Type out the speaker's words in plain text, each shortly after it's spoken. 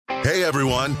Hey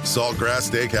everyone, Saltgrass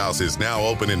Steakhouse is now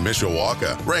open in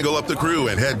Mishawaka. Wrangle up the crew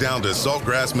and head down to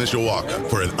Saltgrass Mishawaka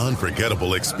for an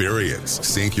unforgettable experience.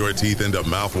 Sink your teeth into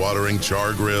mouth-watering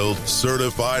char-grilled,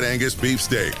 certified Angus beef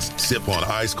steaks. Sip on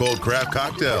ice-cold craft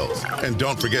cocktails. And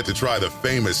don't forget to try the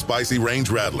famous spicy range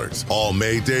rattlers, all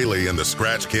made daily in the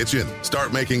Scratch Kitchen.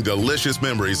 Start making delicious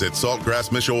memories at Saltgrass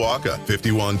Mishawaka,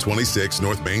 5126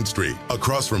 North Main Street,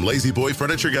 across from Lazy Boy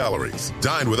Furniture Galleries.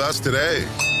 Dine with us today.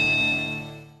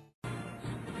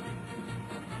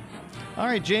 All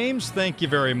right, James, thank you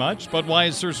very much.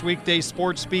 Budweiser's weekday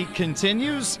sports beat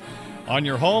continues on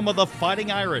your home of the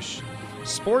Fighting Irish.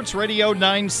 Sports Radio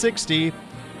 960,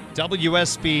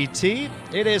 WSBT.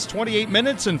 It is 28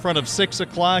 minutes in front of 6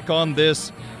 o'clock on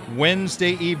this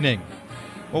Wednesday evening.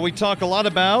 Well, we talk a lot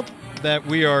about that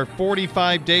we are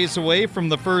 45 days away from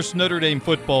the first Notre Dame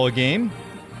football game.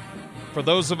 For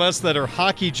those of us that are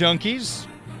hockey junkies,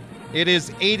 it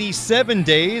is 87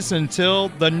 days until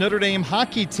the Notre Dame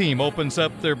hockey team opens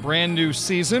up their brand new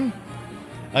season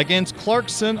against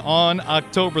Clarkson on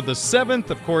October the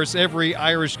 7th. Of course, every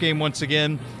Irish game once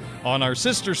again on our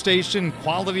sister station,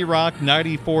 Quality Rock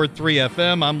 94.3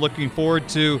 FM. I'm looking forward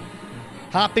to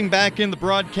hopping back in the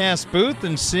broadcast booth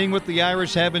and seeing what the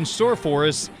Irish have in store for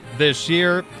us this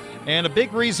year. And a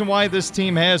big reason why this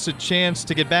team has a chance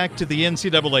to get back to the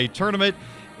NCAA tournament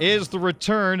is the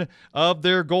return of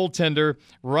their goaltender,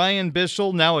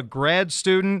 RyanBischel, now a grad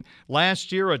student.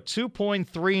 Last year, a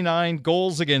 2.39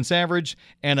 goals against average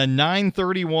and a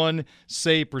 .931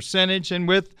 save percentage. And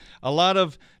with a lot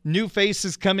of new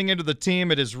faces coming into the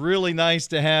team, it is really nice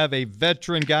to have a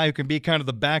veteran guy who can be kind of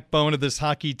the backbone of this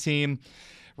hockey team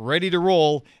ready to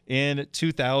roll in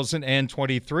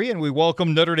 2023. And we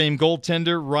welcome Notre Dame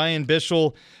goaltender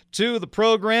RyanBischel to the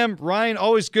program. Ryan,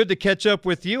 always good to catch up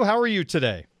with you. How are you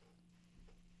today?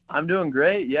 I'm doing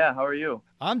great. Yeah, how are you?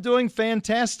 I'm doing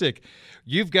fantastic.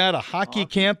 You've got a hockey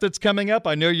camp that's coming up.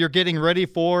 I know you're getting ready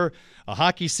for a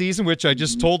hockey season, which I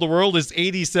just told the world is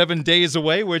 87 days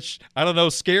away, which I don't know,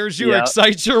 scares you or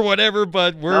excites you or whatever,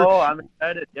 but we're... No, I'm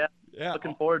excited. Yeah.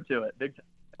 Looking forward to it. Big time.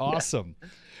 Awesome. Yeah.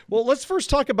 Well, let's first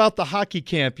talk about the hockey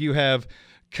camp you have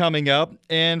coming up.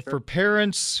 And for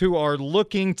parents who are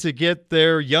looking to get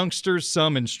their youngsters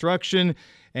some instruction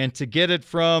and to get it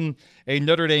from a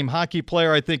Notre Dame hockey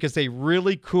player, I think is a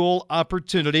really cool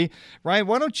opportunity. Ryan,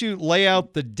 why don't you lay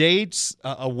out the dates,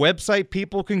 a website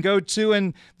people can go to,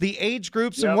 and the age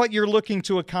groups and what you're looking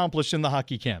to accomplish in the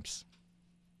hockey camps?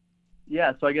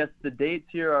 Yeah, so I guess the dates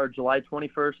here are July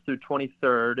 21st through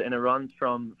 23rd, and it runs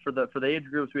from, for the age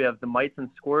groups, we have the mites and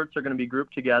squirts are going to be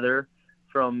grouped together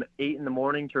from 8 in the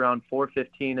morning to around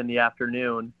 4:15 in the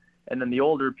afternoon. And then the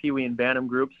older Pee Wee and Bantam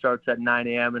group starts at 9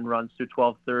 a.m. and runs to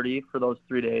 12:30 for those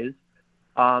 3 days.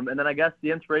 And then I guess the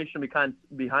inspiration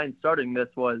behind starting this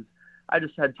was I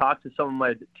just had talked to some of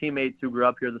my teammates who grew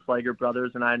up here, the Slager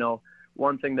brothers, and I know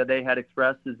one thing that they had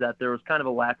expressed is that there was kind of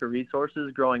a lack of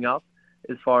resources growing up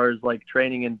as far as like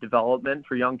training and development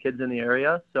for young kids in the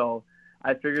area. So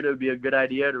I figured it would be a good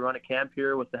idea to run a camp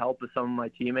here with the help of some of my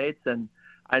teammates. And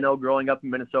I know growing up in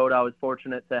Minnesota, I was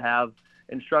fortunate to have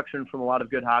instruction from a lot of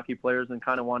good hockey players and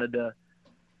kind of wanted to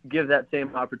give that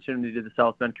same opportunity to the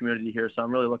South Bend community here. So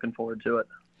I'm really looking forward to it.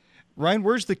 Ryan,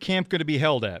 where's the camp going to be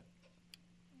held at?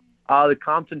 The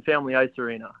Compton Family Ice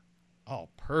Arena. Oh,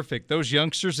 perfect. Those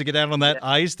youngsters to get out on that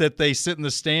ice that they sit in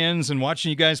the stands and watching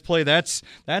you guys play, that's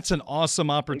an awesome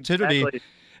opportunity. Exactly.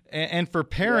 And for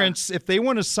parents, if they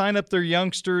want to sign up their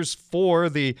youngsters for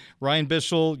the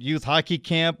RyanBischel Youth Hockey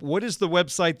Camp, what is the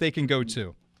website they can go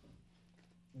to?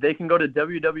 They can go to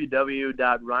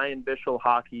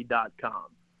www.ryanbischelhockey.com.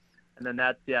 And then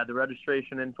that's, the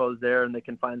registration info is there, and they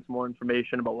can find some more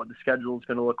information about what the schedule is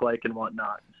going to look like and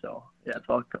whatnot. So, it's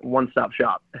all one-stop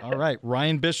shop. All right,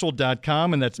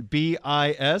 ryanbischel.com, and that's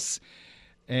B-I-S.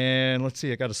 And let's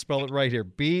see, I got to spell it right here,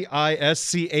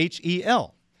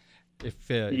 B-I-S-C-H-E-L.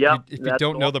 If you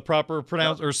don't know the proper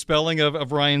pronounce or spelling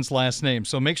of Ryan's last name.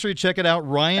 So make sure you check it out,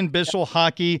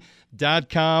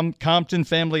 ryanbischelhockey.com, Compton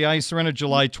Family Ice Arena,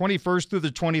 July 21st through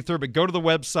the 23rd. But go to the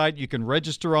website. You can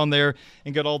register on there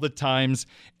and get all the times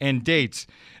and dates.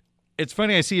 It's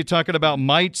funny, I see you talking about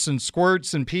mites and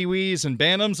squirts and peewees and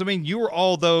bantams. I mean, you were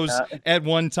all those at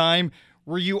one time.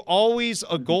 Were you always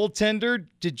a goaltender?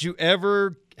 Did you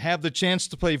ever have the chance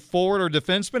to play forward or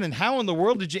defenseman? And how in the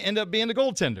world did you end up being a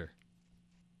goaltender?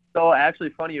 So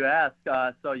actually, funny you ask.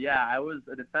 I was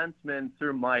a defenseman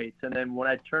through mites, and then when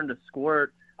I turned to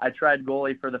squirt, I tried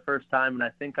goalie for the first time, and I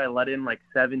think I let in like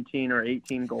 17 or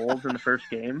 18 goals in the first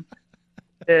game.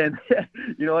 And,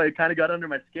 it kind of got under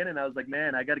my skin, and I was like,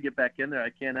 man, I got to get back in there. I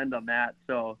can't end on that.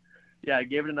 So, I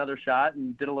gave it another shot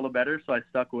and did a little better, so I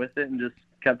stuck with it and just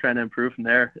kept trying to improve from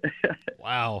there.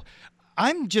 Wow.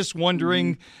 I'm just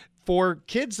wondering, for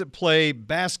kids that play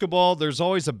basketball, there's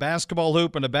always a basketball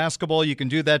hoop and a basketball. You can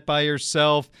do that by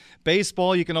yourself.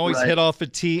 Baseball, you can always hit off a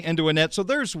tee into a net. So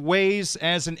there's ways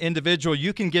as an individual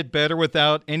you can get better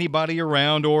without anybody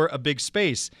around or a big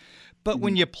space. But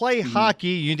when you play hockey,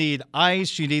 you need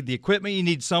ice, you need the equipment, you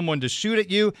need someone to shoot at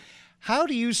you. How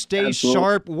do you stay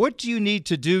sharp? What do you need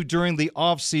to do during the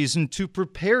off season to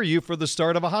prepare you for the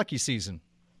start of a hockey season?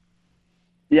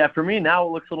 Yeah, for me now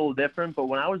it looks a little different, but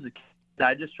when I was a kid,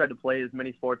 I just tried to play as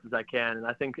many sports as I can. And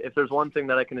I think if there's one thing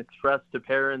that I can express to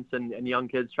parents and young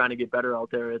kids trying to get better out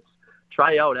there, it's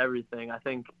try out everything. I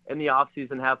think in the off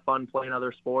season, have fun playing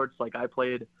other sports. Like I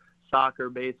played soccer,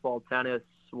 baseball, tennis,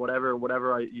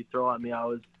 whatever you throw at me, I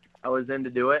was in to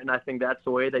do it. And I think that's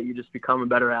the way that you just become a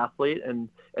better athlete. And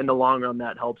in the long run,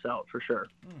 that helps out for sure.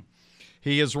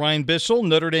 He is RyanBischel,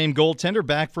 Notre Dame goaltender,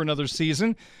 back for another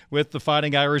season with the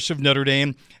Fighting Irish of Notre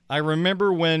Dame. I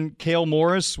remember when Cale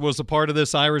Morris was a part of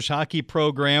this Irish hockey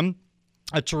program,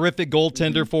 a terrific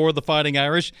goaltender for the Fighting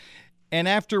Irish. And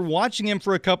after watching him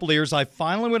for a couple of years, I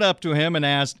finally went up to him and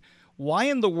asked, why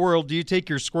in the world do you take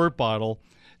your squirt bottle?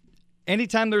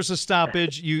 Anytime there's a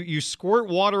stoppage, you squirt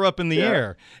water up in the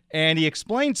air. And he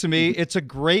explained to me it's a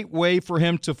great way for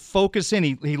him to focus in.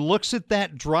 He looks at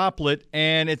that droplet,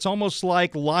 and it's almost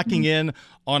like locking in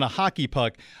on a hockey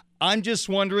puck. I'm just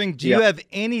wondering, do you have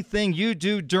anything you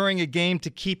do during a game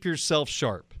to keep yourself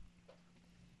sharp?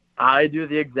 I do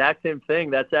the exact same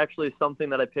thing. That's actually something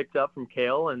that I picked up from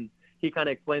Cale, and he kind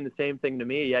of explained the same thing to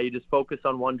me. Yeah, you just focus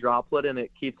on one droplet, and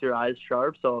it keeps your eyes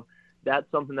sharp. So that's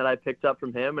something that I picked up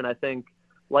from him. And I think,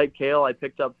 like Cale, I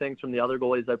picked up things from the other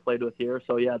goalies I played with here.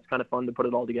 So, yeah, it's kind of fun to put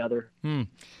it all together.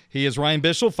 He is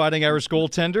RyanBischel, Fighting Irish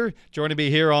goaltender, joining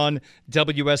me here on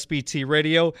WSBT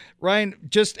Radio. Ryan,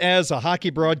 just as a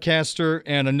hockey broadcaster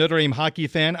and a Notre Dame hockey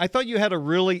fan, I thought you had a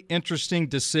really interesting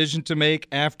decision to make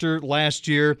after last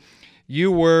year. You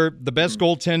were the best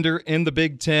goaltender in the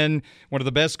Big Ten, one of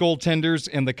the best goaltenders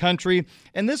in the country,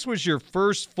 and this was your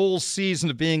first full season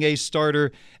of being a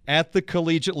starter at the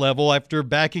collegiate level after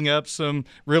backing up some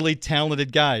really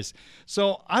talented guys.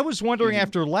 So I was wondering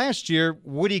after last year,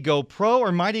 would he go pro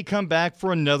or might he come back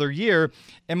for another year?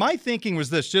 And my thinking was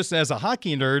this, just as a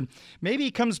hockey nerd, maybe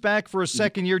he comes back for a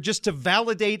second year just to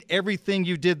validate everything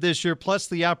you did this year, plus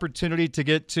the opportunity to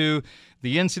get to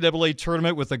the NCAA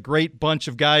tournament with a great bunch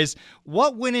of guys.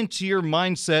 What went into your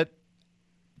mindset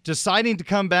deciding to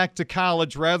come back to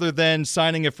college rather than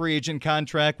signing a free agent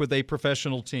contract with a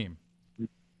professional team?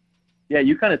 Yeah,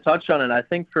 you kind of touched on it. I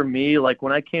think for me, like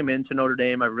when I came into Notre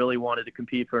Dame, I really wanted to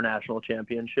compete for a national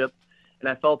championship. And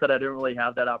I felt that I didn't really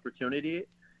have that opportunity.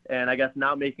 And I guess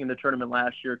not making the tournament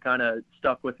last year kind of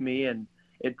stuck with me, and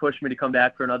it pushed me to come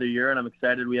back for another year. And I'm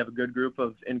excited we have a good group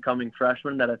of incoming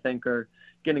freshmen that I think are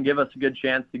going to give us a good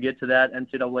chance to get to that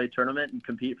NCAA tournament and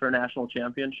compete for a national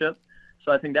championship.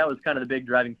 So I think that was kind of the big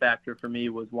driving factor for me,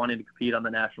 was wanting to compete on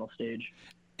the national stage.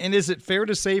 And is it fair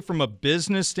to say from a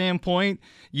business standpoint,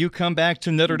 you come back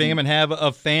to Notre Dame and have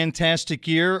a fantastic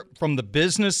year? From the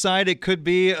business side, it could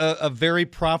be a very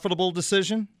profitable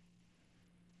decision?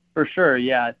 For sure,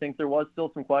 yeah. I think there was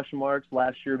still some question marks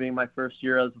last year being my first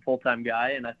year as a full-time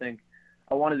guy, and I think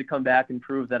I wanted to come back and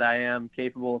prove that I am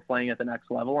capable of playing at the next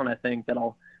level, and I think that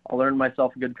I'll earn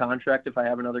myself a good contract if I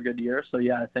have another good year. So,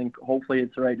 yeah, I think hopefully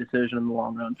it's the right decision in the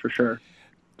long run for sure.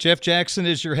 Jeff Jackson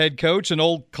is your head coach, an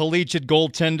old collegiate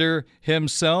goaltender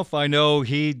himself. I know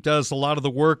he does a lot of the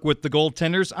work with the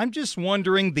goaltenders. I'm just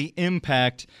wondering the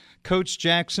impact Coach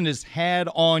Jackson has had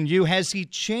on you. Has he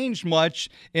changed much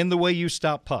in the way you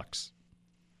stop pucks?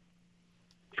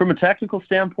 From a technical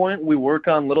standpoint, we work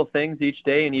on little things each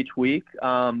day and each week.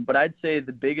 But I'd say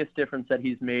the biggest difference that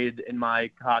he's made in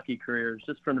my hockey career is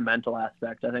just from the mental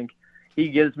aspect. I think he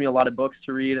gives me a lot of books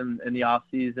to read in the off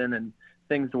season and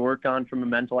things to work on from a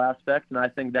mental aspect. And I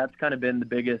think that's kind of been the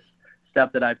biggest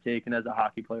step that I've taken as a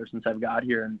hockey player since I've got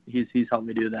here. And he's helped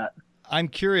me do that. I'm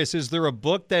curious, is there a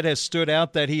book that has stood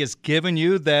out that he has given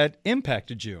you that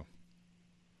impacted you?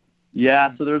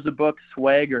 Yeah, so there's a book,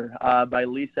 Swagger, by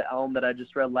Lisa Elm, that I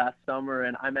just read last summer,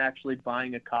 and I'm actually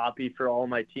buying a copy for all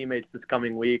my teammates this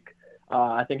coming week.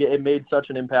 I think it made such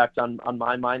an impact on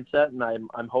my mindset, and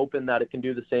I'm hoping that it can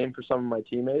do the same for some of my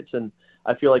teammates, and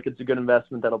I feel like it's a good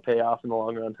investment that'll pay off in the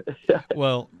long run.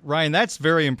 Well, Ryan, that's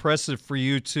very impressive for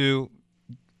you to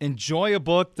enjoy a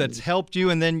book that's helped you,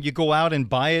 and then you go out and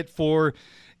buy it for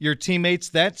your teammates.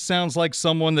 That sounds like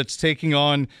someone that's taking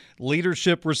on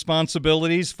leadership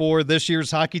responsibilities for this year's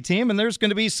hockey team, and there's going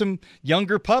to be some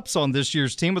younger pups on this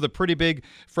year's team with a pretty big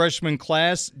freshman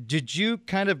class. Did you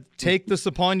kind of take this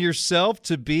upon yourself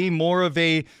to be more of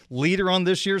a leader on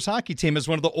this year's hockey team as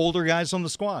one of the older guys on the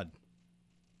squad?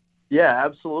 Yeah,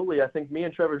 absolutely. I think me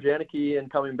and Trevor Janicki, in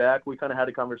coming back, we kind of had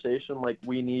a conversation like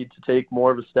we need to take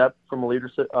more of a step from a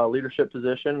leadership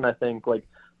position. And I think like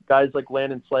guys like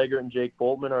Landon Slager and Jake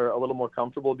Boltman are a little more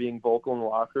comfortable being vocal in the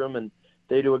locker room, and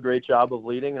they do a great job of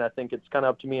leading. And I think it's kind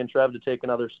of up to me and Trev to take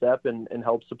another step and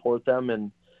help support them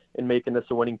in making this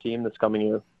a winning team this coming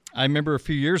year. I remember a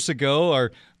few years ago,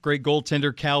 our great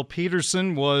goaltender Cal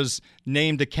Peterson was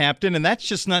named a captain, and that's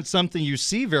just not something you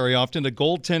see very often, a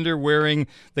goaltender wearing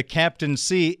the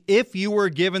captaincy. If you were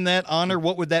given that honor,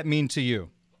 what would that mean to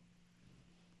you?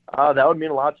 That would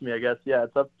mean a lot to me, I guess. Yeah,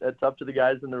 it's up to the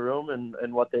guys in the room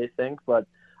and what they think, but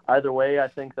either way, I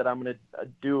think that I'm going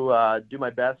to do my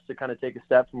best to kind of take a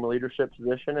step from a leadership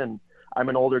position, and I'm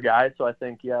an older guy, so I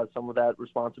think, yeah, some of that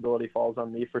responsibility falls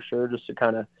on me for sure, just to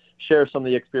kind of share some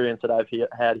of the experience that I've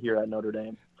had here at Notre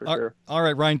Dame, for sure. All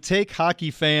right, Ryan, take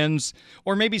hockey fans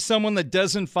or maybe someone that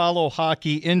doesn't follow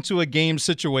hockey into a game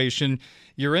situation.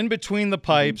 You're in between the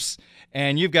pipes,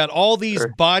 and you've got all these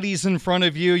bodies in front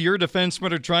of you. Your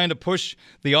defensemen are trying to push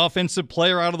the offensive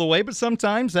player out of the way, but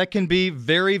sometimes that can be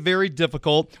very, very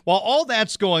difficult. While all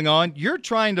that's going on, you're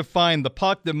trying to find the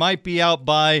puck that might be out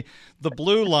by the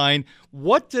blue line.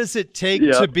 What does it take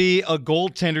to be a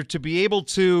goaltender, to be able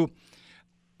to,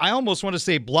 I almost want to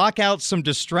say, block out some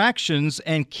distractions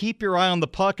and keep your eye on the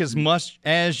puck as much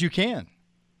as you can?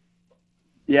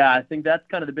 Yeah, I think that's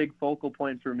kind of the big focal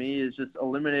point for me, is just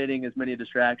eliminating as many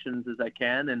distractions as I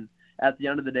can. And at the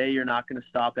end of the day, you're not going to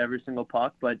stop every single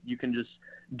puck, but you can just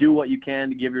do what you can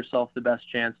to give yourself the best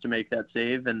chance to make that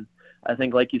save. And I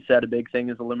think, like you said, a big thing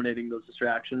is eliminating those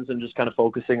distractions and just kind of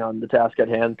focusing on the task at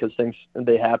hand, because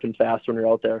they happen fast when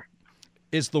you're out there.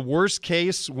 Is the worst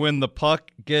case when the puck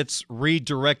gets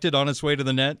redirected on its way to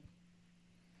the net?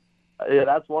 Yeah,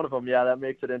 that's one of them. Yeah, that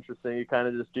makes it interesting. You kind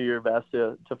of just do your best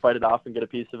to fight it off and get a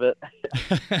piece of it.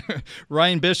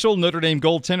 RyanBischel, Notre Dame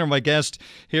goaltender, my guest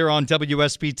here on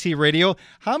WSBT Radio.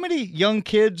 How many young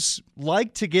kids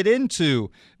like to get into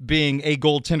being a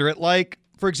goaltender?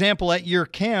 For example, at your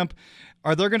camp,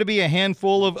 are there going to be a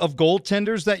handful of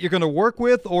goaltenders that you're going to work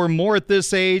with, or more at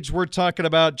this age, we're talking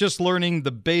about just learning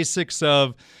the basics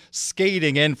of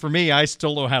skating? And for me, I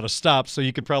still know how to stop, so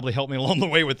you could probably help me along the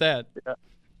way with that.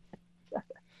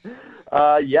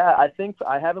 Yeah, I think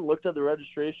I haven't looked at the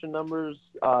registration numbers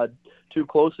too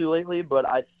closely lately, but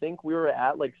I think we were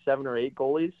at like 7 or 8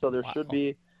 goalies, so there should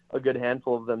be a good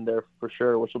handful of them there for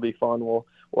sure, which will be fun. We'll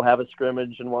have a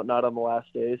scrimmage and whatnot on the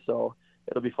last day, so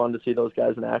it'll be fun to see those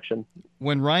guys in action.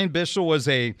 When RyanBischel was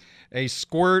a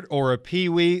squirt or a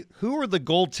peewee, who were the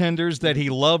goaltenders that he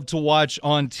loved to watch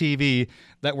on TV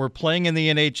that were playing in the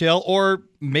NHL? Or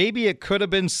maybe it could have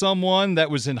been someone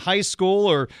that was in high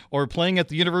school or playing at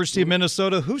the University of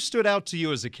Minnesota. Who stood out to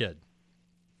you as a kid?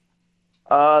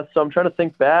 So I'm trying to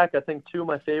think back. I think 2 of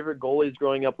my favorite goalies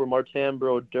growing up were Martin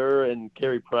Brodeur and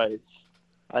Carey Price.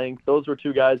 I think those were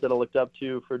 2 guys that I looked up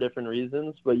to for different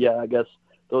reasons. But, yeah, I guess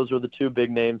those were the 2 big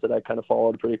names that I kind of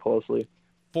followed pretty closely.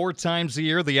 4 times a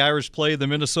year, the Irish play the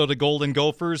Minnesota Golden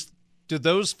Gophers. Do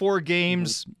those 4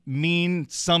 games mean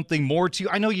something more to you?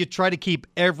 I know you try to keep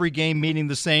every game meaning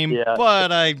the same,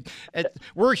 but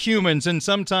we're humans, and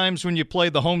sometimes when you play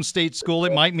the home state school,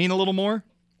 it might mean a little more.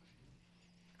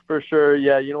 For sure,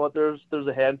 yeah. You know what? There's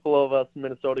a handful of us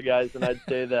Minnesota guys, and I'd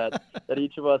say that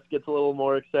each of us gets a little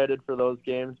more excited for those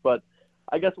games, but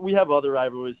I guess we have other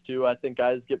rivalries too. I think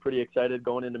guys get pretty excited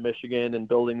going into Michigan and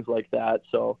buildings like that.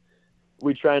 So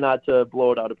we try not to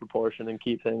blow it out of proportion and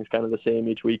keep things kind of the same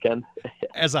each weekend.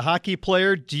 As a hockey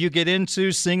player, do you get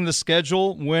into seeing the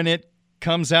schedule when it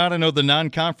comes out? I know the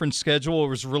non-conference schedule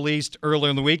was released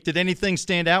earlier in the week. Did anything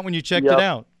stand out when you checked it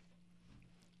out?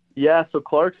 Yeah, so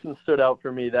Clarkson stood out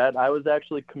for me. That I was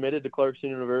actually committed to Clarkson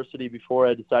University before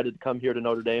I decided to come here to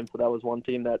Notre Dame, so that was one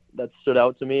team that stood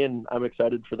out to me, and I'm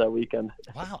excited for that weekend.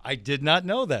 Wow, I did not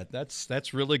know that.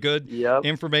 That's really good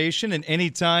information, and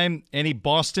anytime any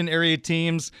Boston area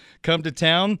teams come to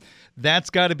town, that's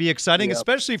got to be exciting,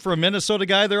 especially for a Minnesota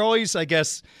guy. They're always, I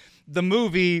guess, the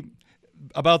movie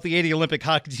about the 80 Olympic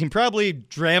hockey team probably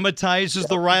dramatizes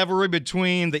the rivalry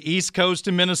between the East Coast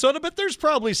and Minnesota, but there's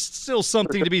probably still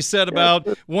something to be said about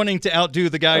wanting to outdo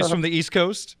the guys from the East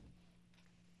Coast.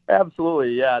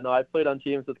 Absolutely, yeah. No, I played on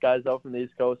teams with guys out from the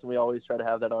East Coast, and we always try to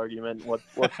have that argument. What's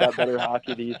that better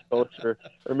hockey, the East Coast or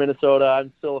Minnesota?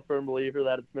 I'm still a firm believer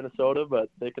that it's Minnesota, but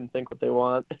they can think what they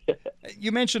want.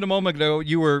 You mentioned a moment ago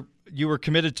you were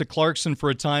committed to Clarkson for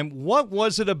a time. What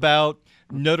was it about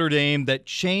Notre Dame that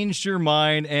changed your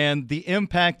mind and the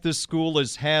impact this school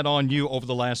has had on you over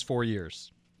the last 4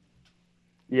 years?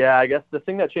 Yeah, I guess the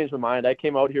thing that changed my mind, I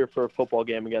came out here for a football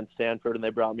game against Stanford, and they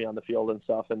brought me on the field and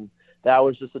stuff, and that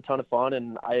was just a ton of fun,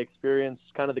 and I experienced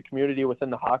kind of the community within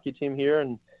the hockey team here,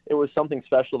 and it was something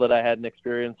special that I hadn't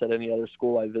experienced at any other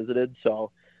school I visited.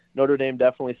 So Notre Dame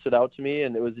definitely stood out to me,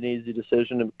 and it was an easy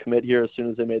decision to commit here as soon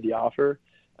as they made the offer.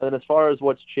 And then as far as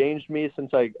what's changed me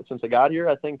since I got here,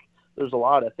 I think there's a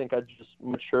lot. I think I just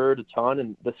matured a ton,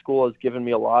 and the school has given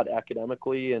me a lot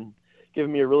academically and given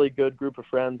me a really good group of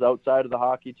friends outside of the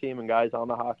hockey team and guys on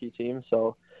the hockey team.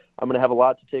 So I'm going to have a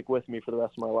lot to take with me for the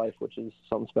rest of my life, which is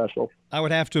something special. I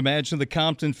would have to imagine the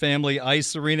Compton family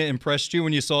ice arena impressed you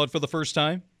when you saw it for the first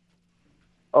time?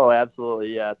 Oh,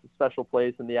 absolutely, yeah. It's a special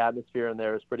place, and the atmosphere in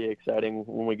there is pretty exciting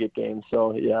when we get games.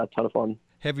 So, yeah, a ton of fun.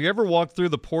 Have you ever walked through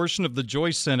the portion of the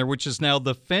Joyce Center, which is now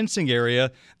the fencing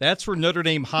area? That's where Notre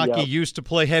Dame hockey used to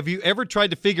play. Have you ever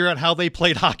tried to figure out how they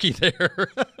played hockey there?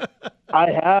 I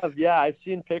have, yeah. I've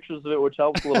seen pictures of it, which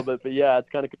helps a little bit. But, yeah, it's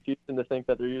kind of confusing to think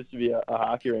that there used to be a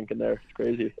hockey rink in there. It's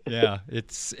crazy. Yeah,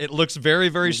 it looks very,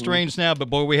 very strange now. But,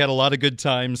 boy, we had a lot of good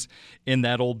times in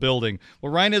that old building.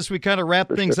 Well, Ryan, as we kind of wrap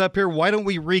things up here, why don't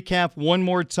we recap one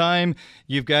more time?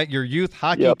 You've got your youth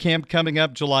hockey camp coming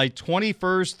up July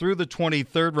 21st through the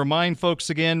 23rd. Remind folks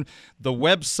again the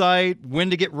website, when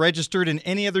to get registered, and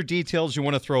any other details you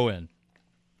want to throw in.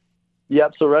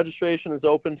 Yep, so registration is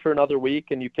open for another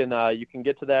week, and you can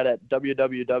get to that at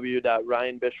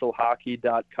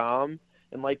www.RyanBischelHockey.com.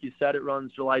 And like you said, it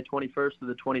runs July 21st to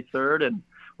the 23rd, and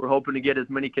we're hoping to get as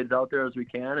many kids out there as we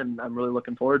can, and I'm really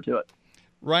looking forward to it.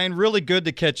 Ryan, really good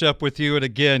to catch up with you. And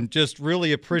again, just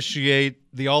really appreciate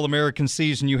the All-American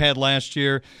season you had last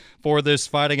year for this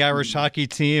Fighting Irish hockey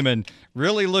team, and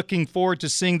really looking forward to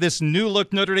seeing this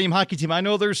new-look Notre Dame hockey team. I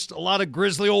know there's a lot of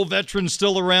grizzly old veterans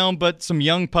still around, but some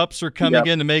young pups are coming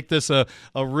in to make this a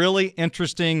really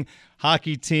interesting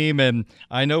hockey team. And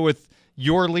I know with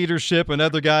your leadership and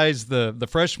other guys, the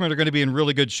freshmen are going to be in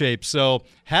really good shape. So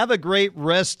have a great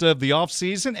rest of the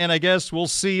offseason, and I guess we'll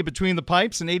see you between the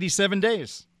pipes in 87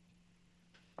 days.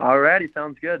 All righty,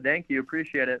 sounds good. Thank you.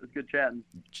 Appreciate it. It was good chatting.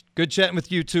 Good chatting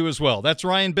with you, too, as well. That's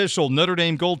RyanBischel, Notre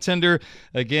Dame goaltender.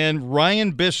 Again,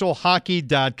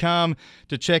 RyanBischelHockey.com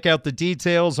to check out the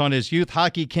details on his youth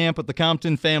hockey camp at the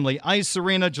Compton Family Ice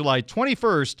Arena, July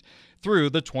 21st through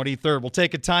the 23rd. We'll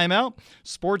take a timeout.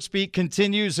 Sports Beat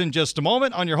continues in just a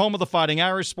moment on your home of the Fighting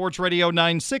Irish, Sports Radio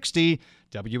 960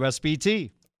 WSBT.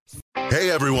 Hey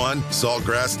everyone,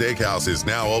 Saltgrass Steakhouse is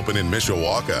now open in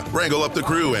Mishawaka. Wrangle up the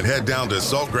crew and head down to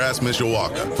Saltgrass,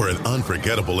 Mishawaka for an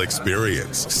unforgettable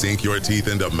experience. Sink your teeth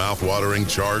into mouth-watering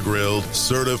char-grilled,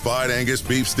 certified Angus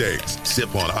beef steaks.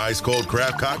 Sip on ice-cold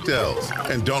craft cocktails.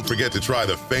 And don't forget to try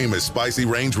the famous spicy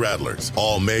range rattlers,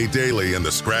 all made daily in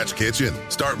the Scratch Kitchen.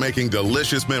 Start making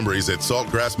delicious memories at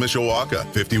Saltgrass, Mishawaka,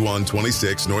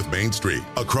 5126 North Main Street,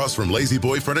 across from Lazy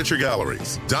Boy Furniture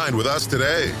Galleries. Dine with us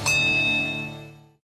today.